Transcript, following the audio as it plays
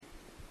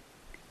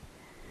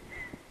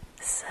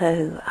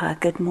So,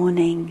 good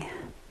morning,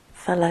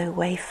 fellow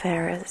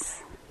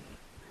wayfarers.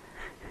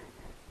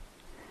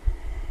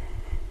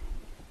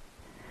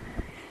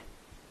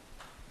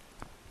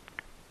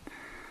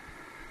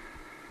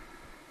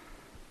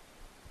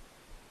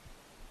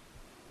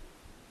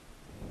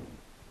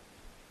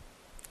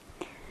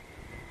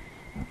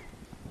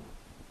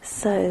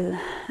 So,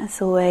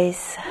 as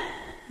always,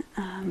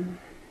 I'd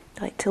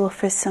like to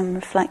offer some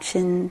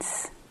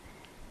reflections,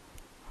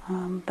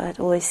 but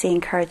always the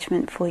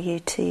encouragement for you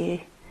to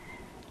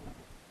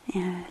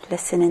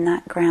listen in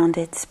that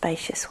grounded,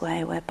 spacious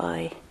way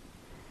whereby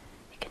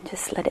you can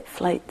just let it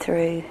float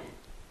through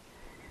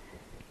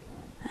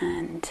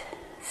and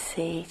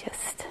see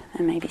just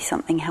there may be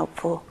something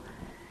helpful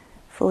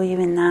for you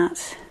in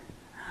that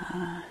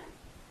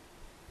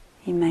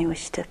you may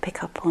wish to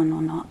pick up on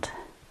or not.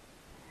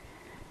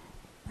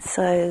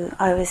 So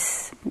I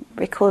was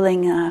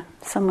recalling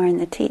somewhere in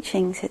the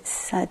teachings it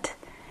said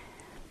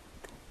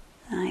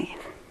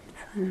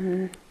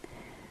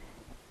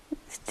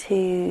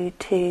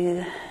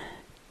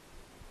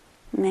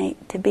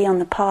to be on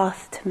the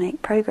path, to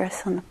make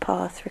progress on the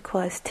path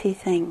requires two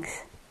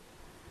things.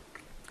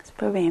 It's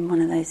probably in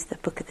one of those, the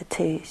book of the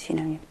twos, you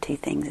have 2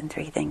 things and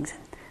 3 things. And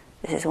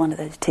this is one of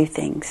those 2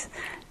 things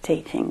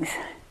teachings.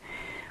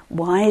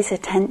 Wise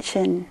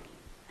attention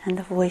and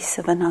the voice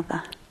of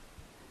another.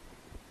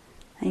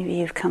 Maybe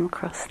you've come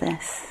across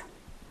this.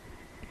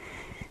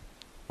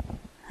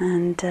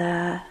 And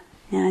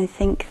I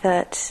think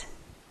that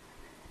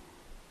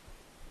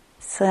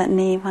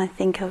certainly if I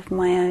think of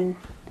my own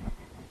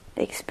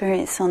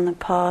experience on the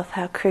path,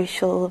 how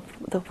crucial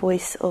the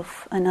voice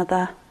of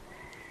another,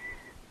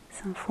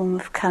 some form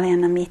of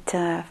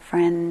kalyanamitta,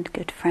 friend,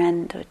 good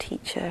friend or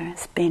teacher,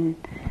 has been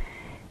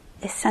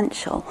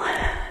essential.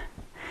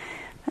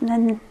 And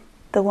then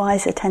the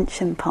wise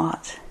attention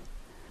part.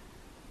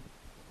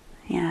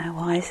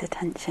 Wise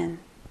attention.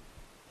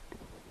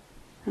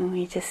 And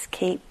we just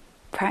keep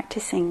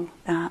practicing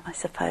that, I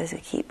suppose. We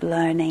keep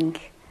learning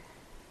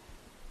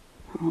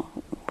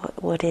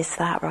what is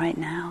that right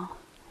now.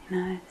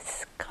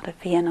 It's got to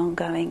be an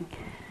ongoing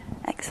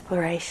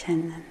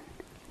exploration.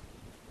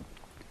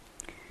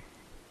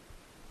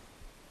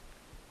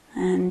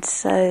 And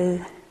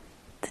so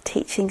the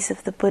teachings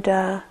of the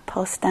Buddha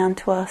passed down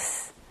to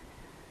us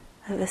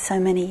over so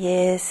many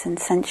years and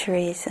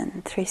centuries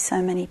and through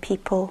so many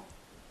people.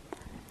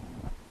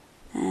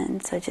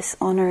 And so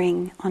just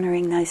honouring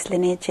those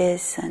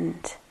lineages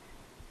and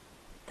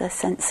the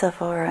sense of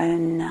our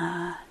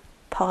own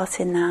part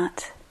in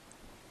that,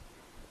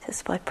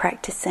 just by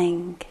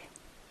practicing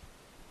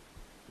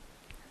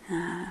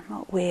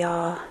what we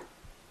are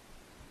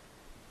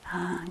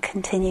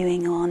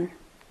continuing on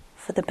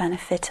for the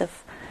benefit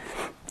of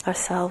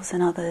ourselves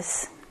and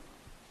others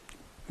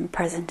in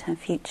present and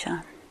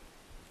future.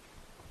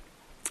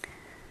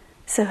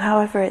 So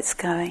however it's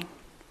going,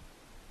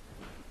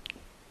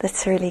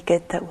 it's really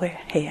good that we're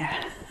here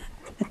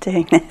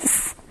doing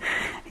this,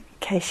 in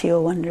case you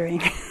were wondering,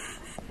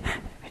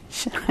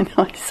 which I know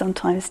I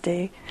sometimes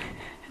do.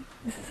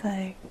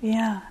 So,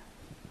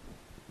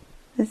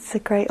 it's a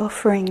great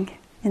offering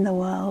in the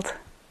world.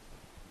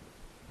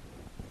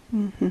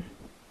 Mm-hmm.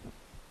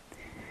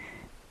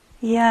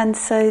 And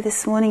so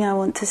this morning I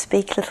want to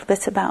speak a little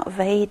bit about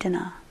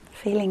Vedana,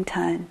 feeling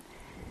tone.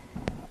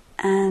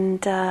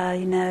 And,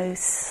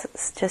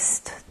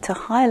 just to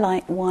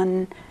highlight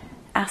one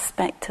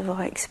aspect of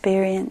our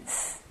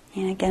experience,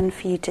 again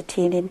for you to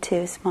tune into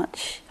as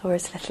much or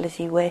as little as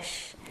you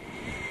wish.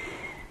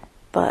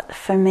 But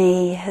for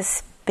me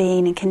has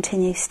been and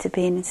continues to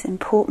be an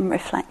important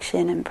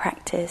reflection and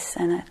practice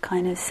and a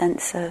kind of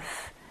sense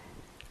of,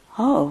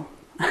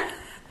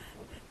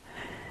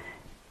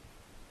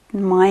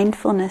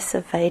 mindfulness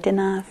of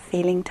Vedana,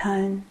 feeling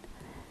tone,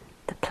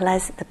 the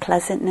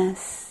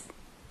pleasantness,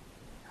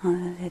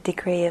 the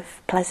degree of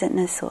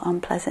pleasantness or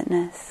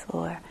unpleasantness,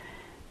 or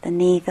the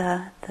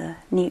neither, the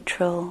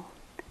neutral,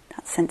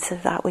 that sense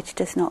of that which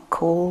does not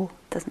call,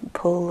 doesn't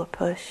pull or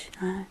push.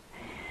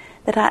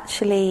 That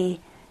actually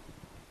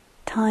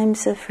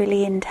times of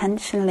really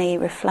intentionally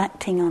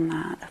reflecting on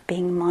that, of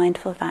being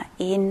mindful of that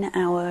in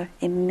our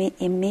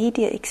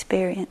immediate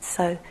experience.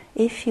 So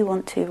if you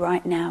want to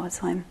right now,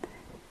 as I'm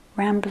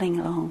rambling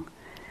along,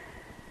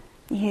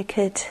 you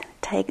could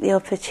take the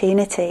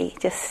opportunity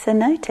just to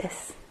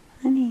notice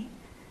any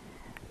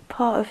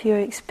part of your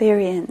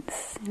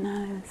experience,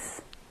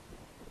 as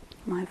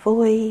my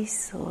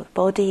voice or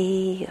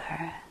body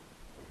or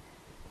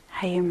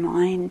how your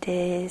mind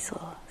is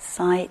or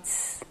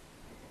sights,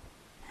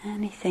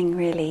 anything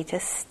really.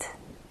 Just,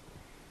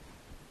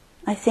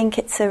 I think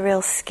it's a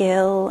real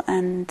skill,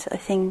 and I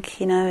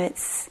think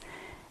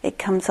it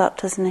comes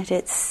up, doesn't it?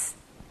 It's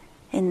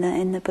in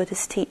the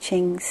Buddha's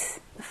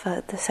teachings,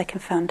 the second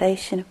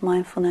foundation of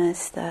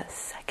mindfulness, the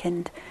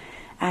second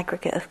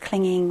aggregate of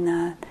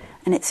clinging,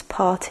 and its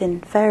part in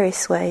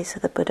various ways. So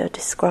the Buddha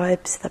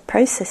describes the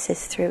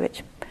processes through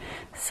which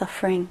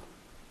suffering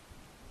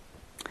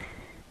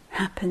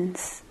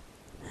happens.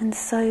 And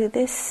so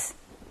this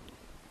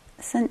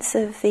sense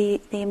of the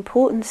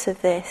importance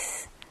of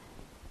this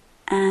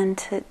and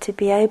to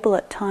be able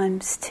at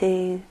times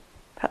to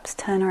perhaps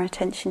turn our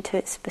attention to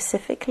it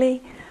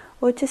specifically,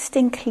 or just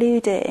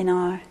include it in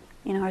our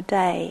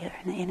day,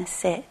 or in a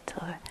sit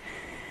or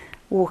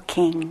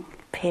walking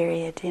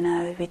period.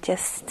 We're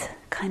just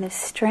kind of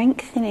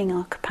strengthening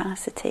our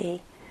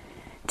capacity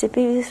to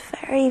be this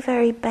very,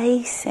 very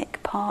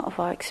basic part of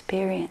our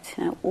experience,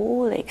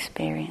 all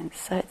experience.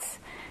 So it's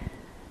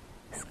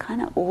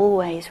kind of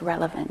always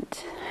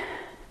relevant,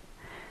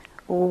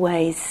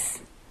 always,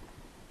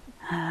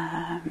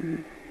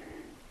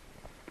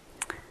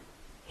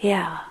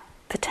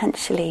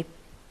 potentially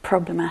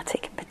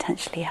problematic and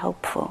potentially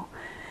helpful.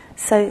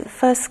 So the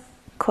first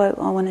quote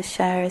I want to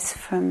share is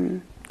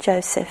from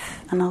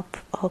Joseph, and I'll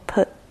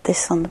put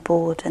this on the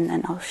board, and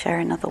then I'll share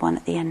another one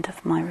at the end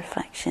of my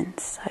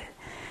reflections. So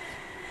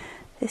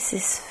this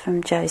is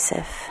from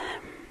Joseph.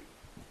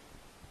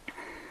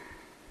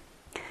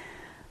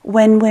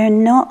 When we're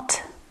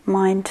not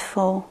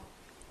mindful,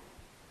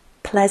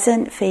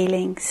 pleasant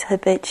feelings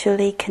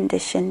habitually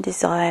condition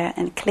desire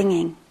and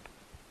clinging.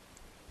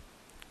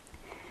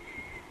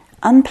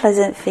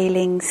 Unpleasant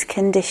feelings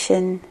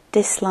condition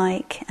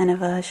dislike and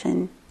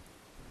aversion.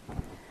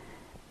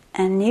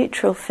 And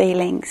neutral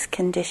feelings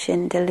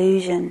condition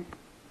delusion.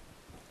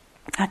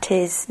 That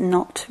is,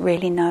 not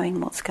really knowing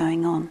what's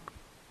going on.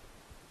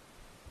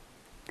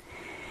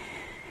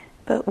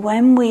 But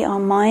when we are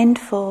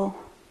mindful,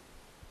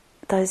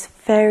 those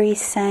very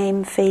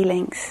same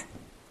feelings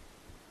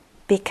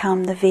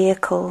become the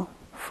vehicle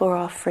for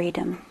our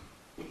freedom.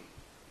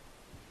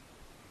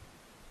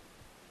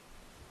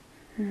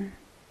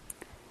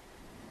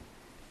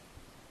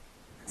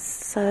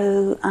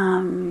 So,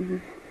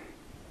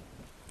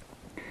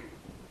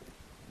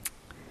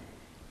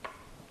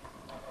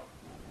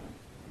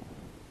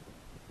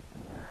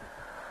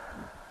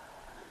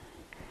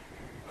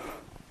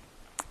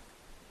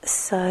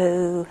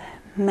 So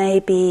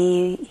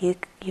maybe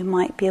you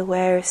might be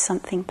aware of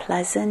something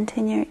pleasant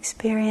in your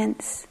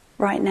experience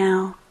right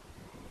now.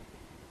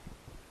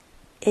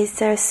 Is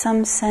there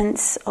some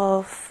sense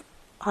of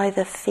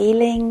either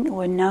feeling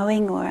or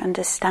knowing or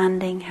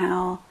understanding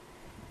how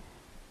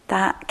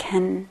that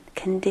can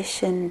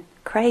condition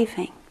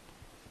craving?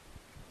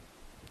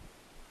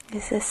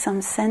 Is there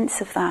some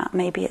sense of that?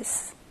 Maybe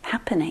it's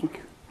happening.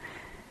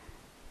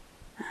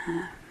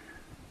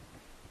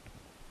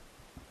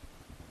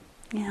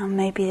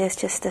 Maybe there's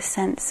just a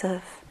sense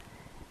of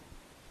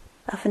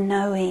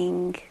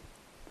knowing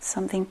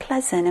something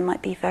pleasant. It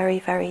might be very,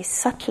 very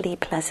subtly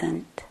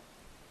pleasant.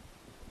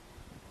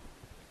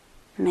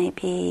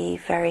 Maybe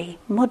very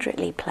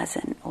moderately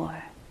pleasant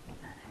or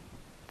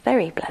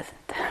very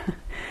pleasant.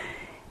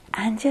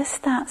 And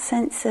just that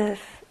sense of,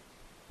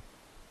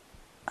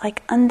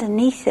 like,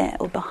 underneath it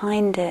or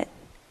behind it,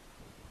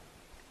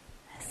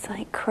 it's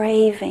like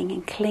craving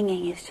and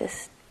clinging is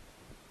just,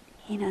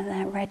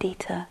 they're ready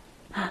to,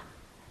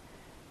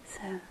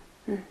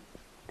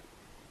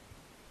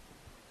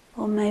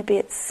 or maybe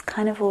it's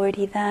kind of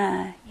already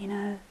there,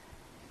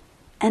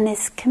 And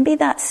it can be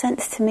that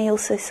sense to me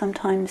also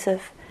sometimes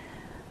of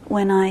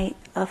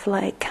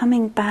like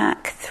coming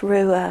back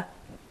through a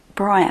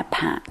briar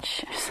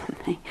patch or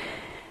something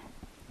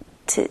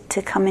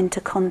to come into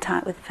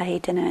contact with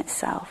Vedana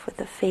itself, with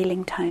the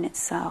feeling tone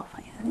itself.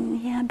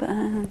 But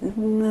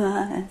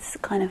it's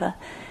kind of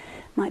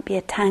might be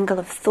a tangle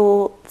of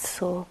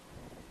thoughts or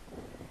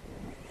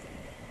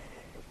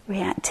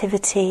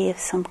reactivity of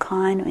some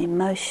kind, or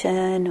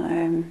emotion,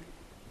 or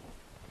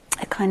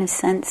a kind of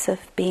sense of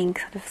being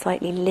sort of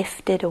slightly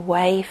lifted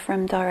away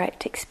from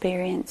direct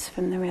experience,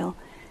 from the real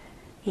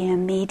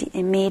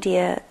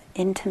immediate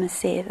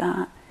intimacy of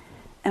that,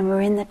 and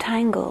we're in the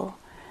tangle.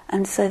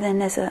 And so then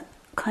there's a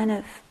kind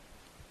of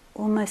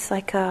almost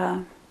like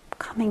a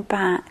coming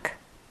back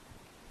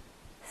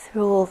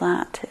through all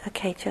that.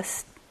 Okay,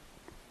 just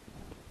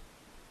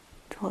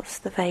what's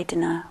the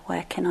Vedana?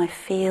 Where can I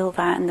feel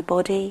that in the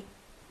body?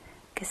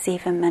 Because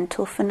even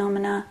mental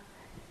phenomena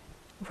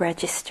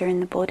register in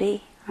the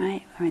body,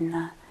 right? Or in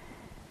the,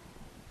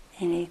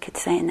 you could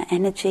say in the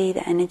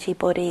energy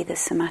body, the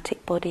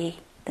somatic body,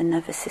 the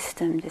nervous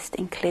system, just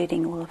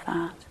including all of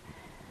that.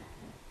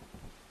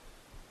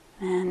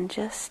 And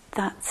just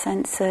that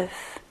sense of,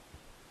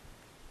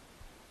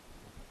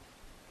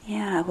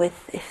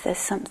 if there's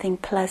something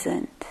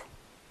pleasant.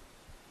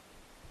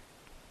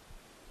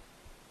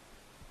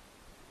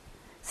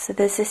 So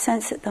there's this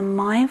sense that the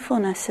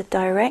mindfulness of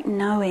direct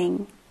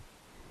knowing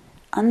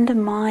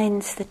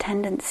undermines the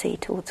tendency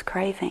towards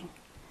craving.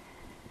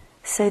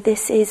 So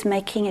this is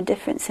making a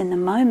difference in the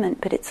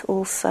moment, but it's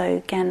also,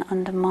 again,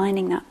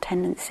 undermining that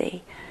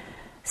tendency.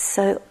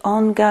 So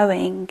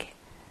ongoing,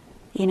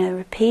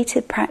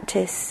 repeated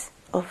practice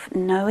of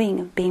knowing,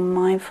 of being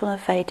mindful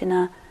of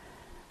Vedana,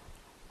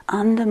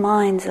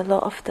 undermines a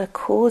lot of the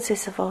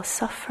causes of our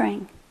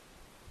suffering.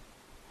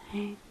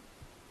 Right?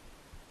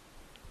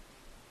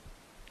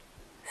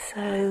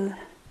 So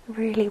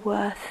really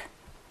worth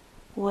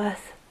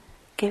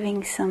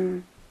giving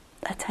some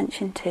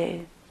attention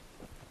to.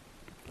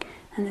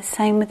 And the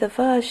same with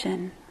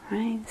aversion,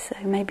 right? So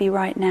maybe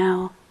right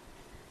now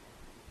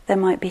there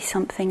might be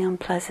something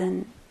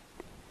unpleasant.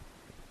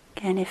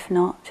 Again, if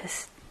not,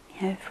 just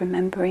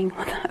remembering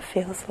what that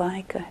feels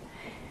like.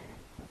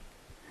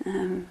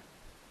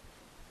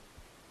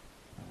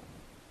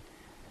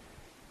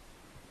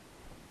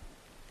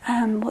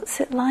 What's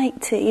it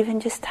like to even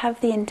just have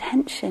the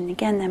intention?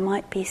 Again, there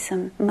might be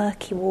some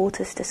murky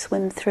waters to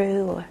swim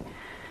through, or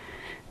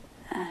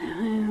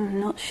I'm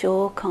not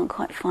sure, can't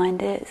quite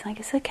find it. It's like,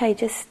 it's okay,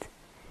 just,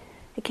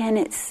 again,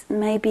 it's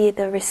maybe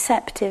the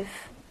receptive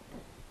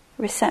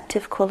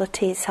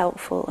quality is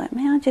helpful.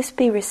 May I just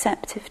be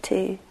receptive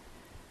to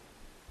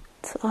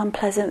sort of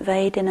unpleasant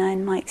Vedana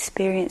in my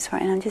experience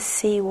right now, and just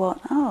see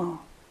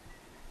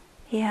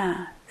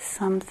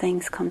some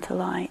things come to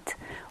light.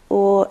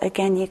 Or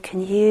again, you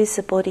can use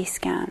a body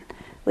scan,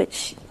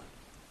 which,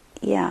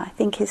 I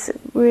think is a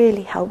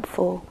really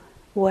helpful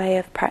way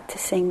of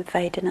practicing with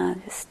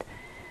Vedana, just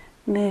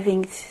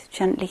moving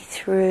gently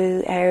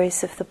through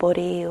areas of the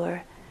body,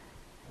 or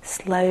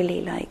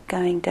slowly, like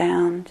going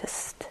down,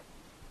 just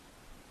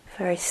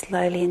very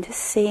slowly, and just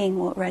seeing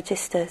what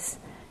registers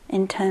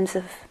in terms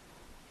of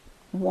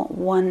what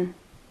one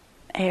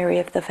area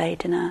of the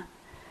Vedana.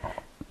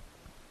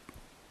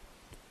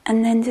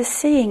 And then just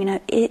seeing,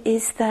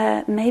 is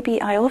there,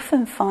 maybe I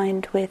often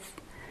find with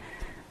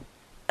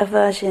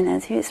aversion,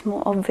 as it's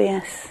more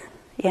obvious,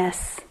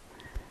 yes,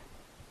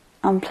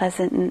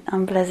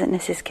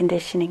 unpleasantness is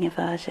conditioning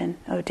aversion,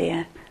 oh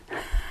dear.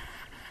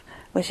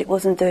 Wish it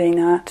wasn't doing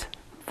that,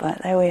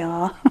 but there we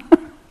are.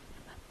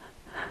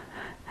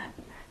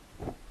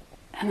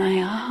 And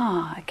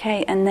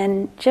okay, and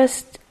then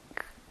just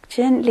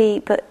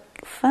gently but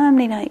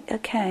firmly, like,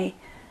 okay,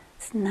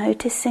 it's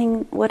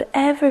noticing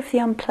whatever of the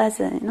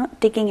unpleasant, not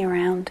digging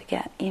around to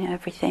get,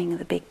 everything,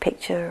 the big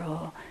picture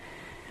or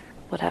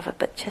whatever,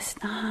 but just,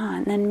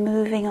 and then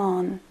moving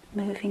on.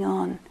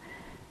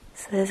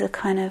 So there's a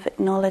kind of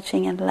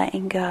acknowledging and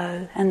letting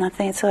go, and I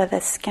think it's why the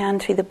scan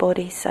through the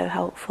body is so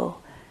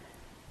helpful.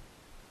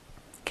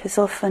 Because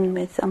often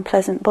with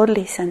unpleasant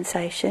bodily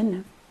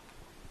sensation,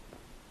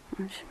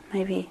 which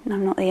maybe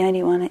I'm not the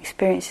only one who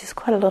experiences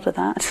quite a lot of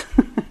that,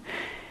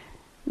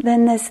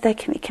 then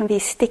it can be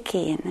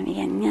sticky, and then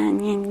again,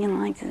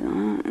 like,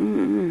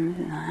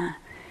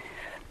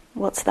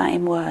 what's that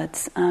in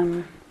words?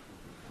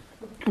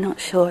 Not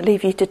sure.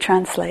 Leave you to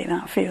translate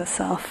that for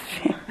yourself.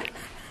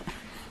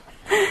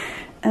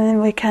 And then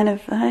we're kind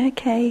of,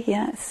 okay,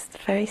 it's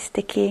very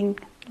sticky,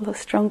 a little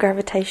strong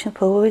gravitational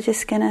pull. We're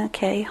just gonna,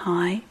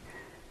 hi,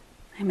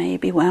 I may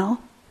be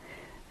well,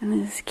 and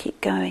then just keep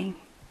going.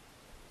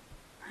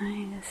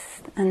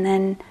 And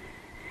then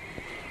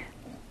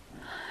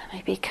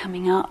maybe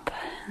coming up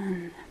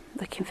and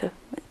looking for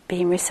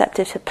being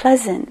receptive to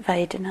pleasant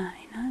Vedana,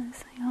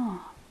 it's like,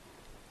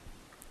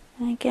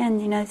 and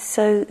again,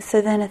 so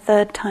then a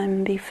third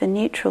time be for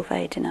neutral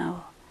Vedana,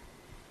 or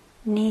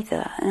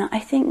neither. And I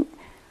think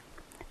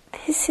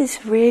this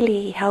is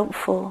really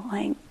helpful.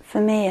 Like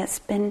for me, it's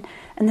been,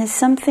 and there's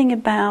something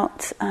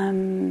about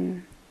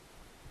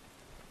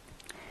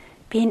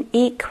being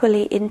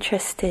equally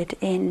interested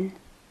in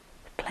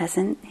the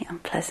pleasant, the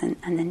unpleasant,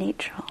 and the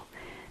neutral.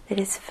 It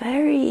is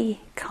very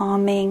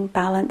calming,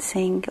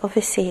 balancing.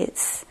 Obviously,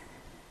 it's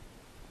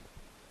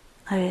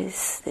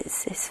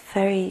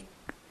very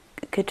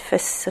good for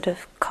sort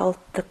of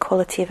the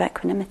quality of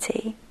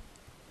equanimity.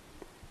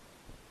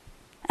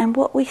 And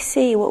what we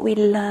see, what we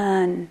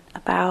learn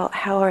about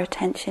how our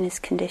attention is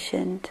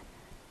conditioned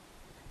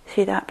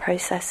through that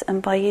process,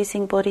 and by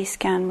using body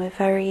scan,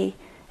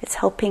 it's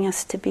helping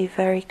us to be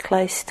very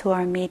close to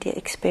our immediate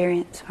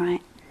experience,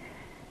 right?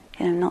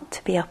 Not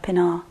to be up in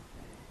our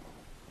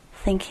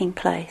thinking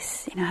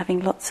place,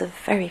 having lots of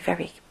very,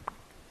 very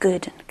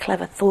good and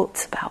clever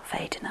thoughts about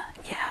Vedana.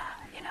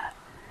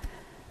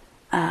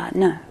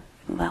 No,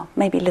 well,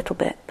 maybe a little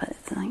bit, but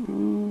it's like,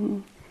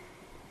 And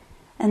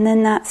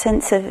then that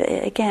sense of,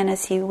 again,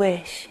 as you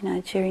wish,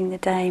 during the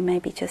day,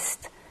 maybe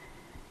just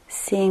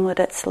seeing what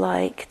it's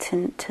like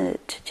to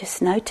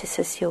just notice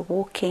as you're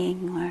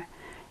walking, or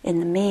in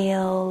the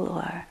meal,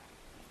 or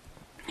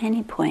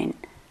any point.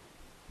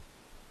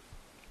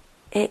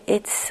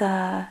 It's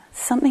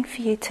something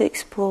for you to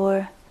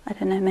explore. I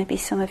don't know, maybe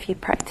some of you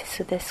practice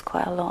with this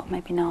quite a lot,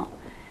 maybe not.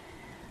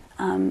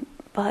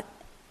 But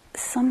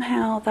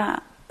somehow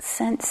that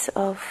sense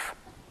of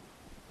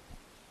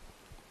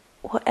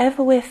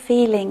whatever we're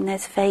feeling,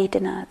 there's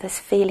Vedana, there's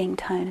feeling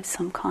tone of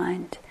some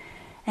kind.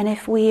 And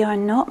if we are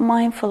not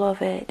mindful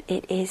of it,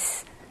 it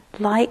is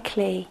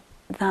likely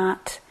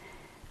that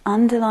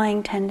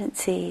underlying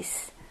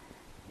tendencies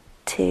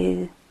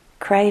to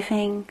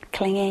craving,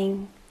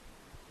 clinging,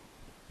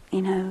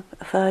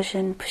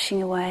 aversion,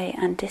 pushing away,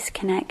 and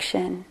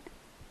disconnection,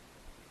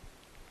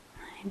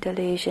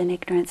 delusion,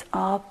 ignorance,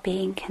 are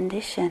being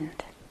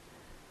conditioned.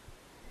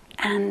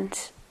 And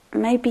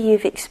maybe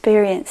you've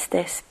experienced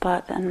this,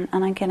 and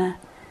I'm going to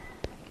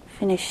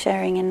finish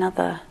sharing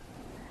another,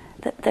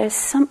 that there's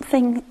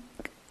something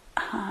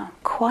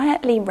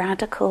quietly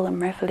radical and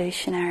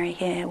revolutionary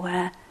here,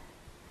 where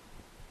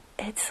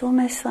it's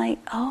almost like,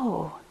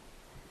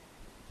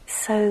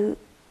 so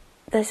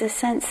there's a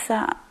sense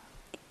that,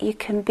 you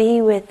can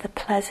be with the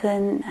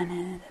pleasant and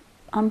the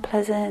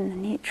unpleasant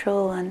and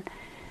neutral, and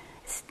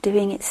it's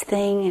doing its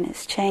thing and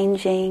it's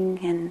changing,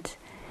 and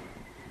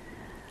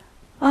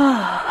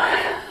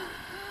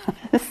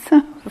there's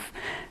some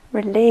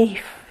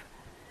relief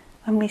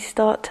when we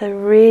start to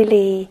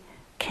really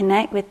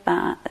connect with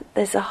that.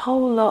 There's a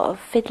whole lot of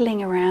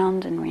fiddling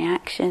around and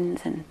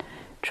reactions and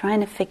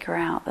trying to figure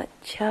out that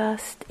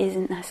just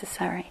isn't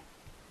necessary.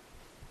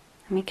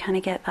 And we kind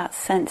of get that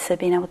sense of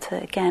being able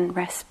to, again,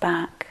 rest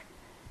back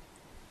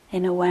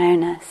in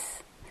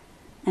awareness.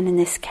 And in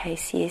this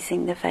case,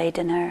 using the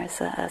Vedana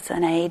as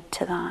an aid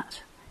to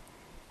that.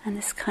 And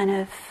this kind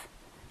of,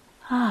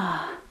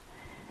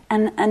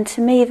 And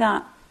to me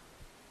that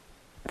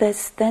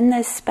there's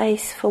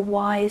space for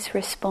wise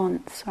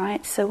response,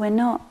 right? So we're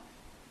not,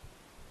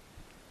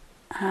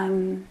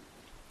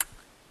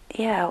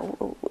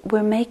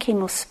 we're making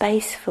more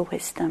space for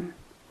wisdom.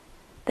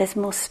 There's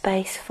more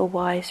space for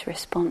wise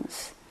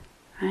response,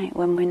 right?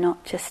 When we're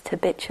not just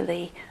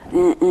habitually,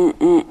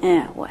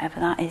 whatever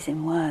that is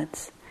in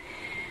words,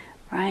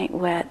 right?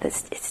 Where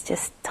it's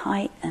just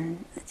tight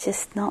and it's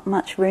just not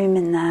much room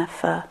in there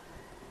for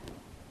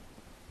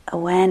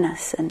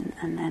awareness and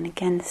then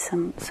again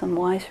some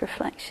wise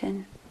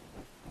reflection.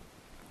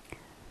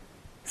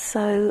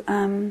 So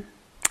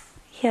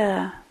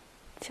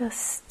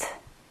just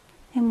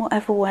in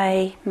whatever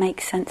way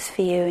makes sense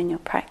for you in your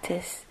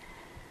practice,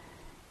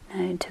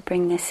 to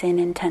bring this in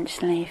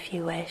intentionally if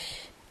you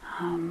wish,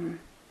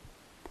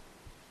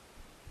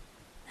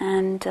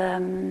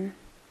 and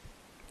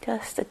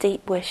just a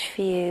deep wish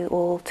for you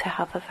all to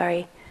have a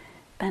very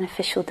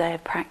beneficial day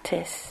of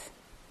practice.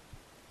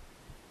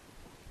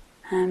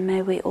 And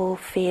may we all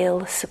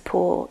feel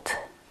support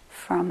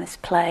from this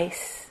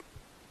place,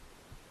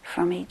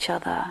 from each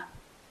other,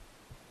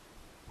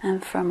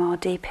 and from our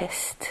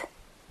deepest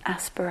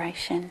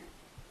aspiration.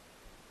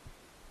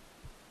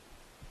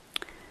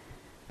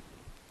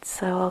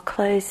 So I'll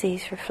close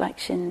these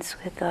reflections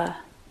with a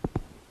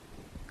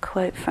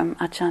quote from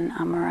Ajahn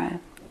Amaro,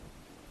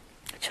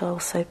 which I'll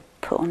also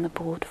put on the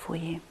board for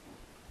you.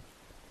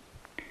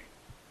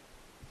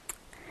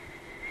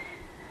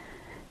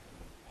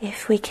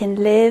 If we can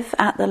live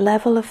at the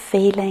level of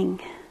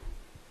feeling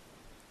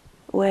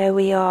where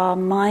we are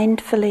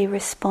mindfully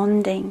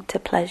responding to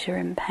pleasure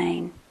and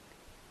pain,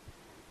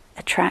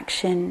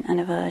 attraction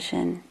and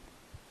aversion,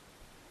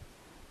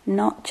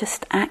 not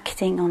just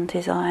acting on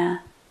desire,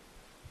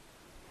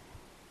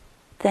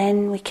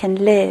 then we can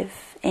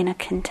live in a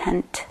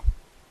content,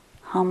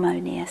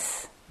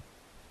 harmonious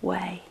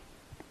way.